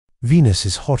Venus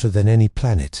is hotter than any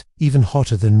planet, even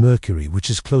hotter than Mercury,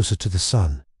 which is closer to the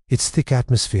Sun. Its thick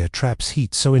atmosphere traps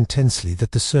heat so intensely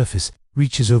that the surface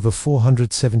reaches over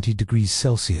 470 degrees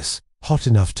Celsius, hot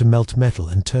enough to melt metal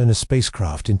and turn a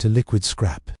spacecraft into liquid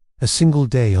scrap. A single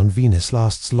day on Venus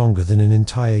lasts longer than an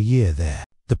entire year there.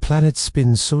 The planet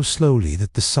spins so slowly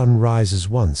that the Sun rises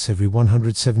once every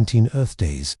 117 Earth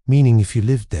days, meaning if you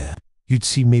lived there, you'd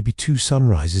see maybe 2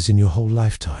 sunrises in your whole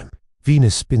lifetime.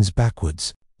 Venus spins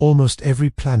backwards. Almost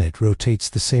every planet rotates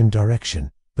the same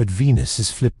direction, but Venus is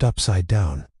flipped upside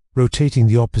down, rotating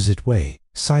the opposite way.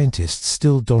 Scientists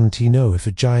still don't know if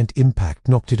a giant impact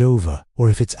knocked it over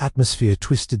or if its atmosphere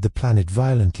twisted the planet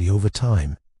violently over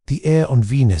time. The air on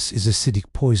Venus is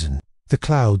acidic poison. The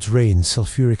clouds rain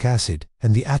sulfuric acid,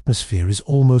 and the atmosphere is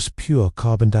almost pure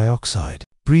carbon dioxide.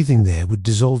 Breathing there would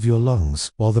dissolve your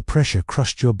lungs, while the pressure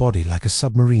crushed your body like a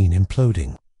submarine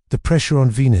imploding. The pressure on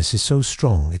Venus is so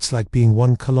strong it's like being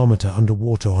 1 kilometer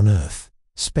underwater on Earth.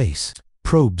 Space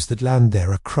probes that land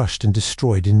there are crushed and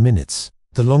destroyed in minutes.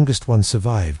 The longest one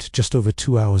survived just over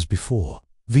 2 hours before.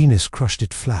 Venus crushed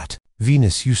it flat.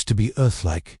 Venus used to be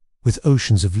Earth-like, with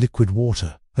oceans of liquid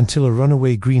water, until a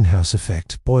runaway greenhouse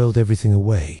effect boiled everything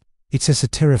away. It's a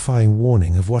terrifying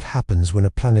warning of what happens when a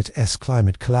planet's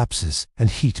climate collapses and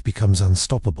heat becomes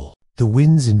unstoppable. The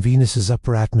winds in Venus's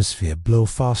upper atmosphere blow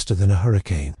faster than a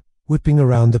hurricane, whipping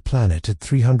around the planet at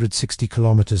 360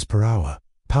 kilometers per hour,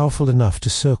 powerful enough to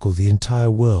circle the entire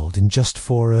world in just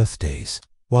 4 Earth days,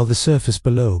 while the surface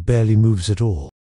below barely moves at all.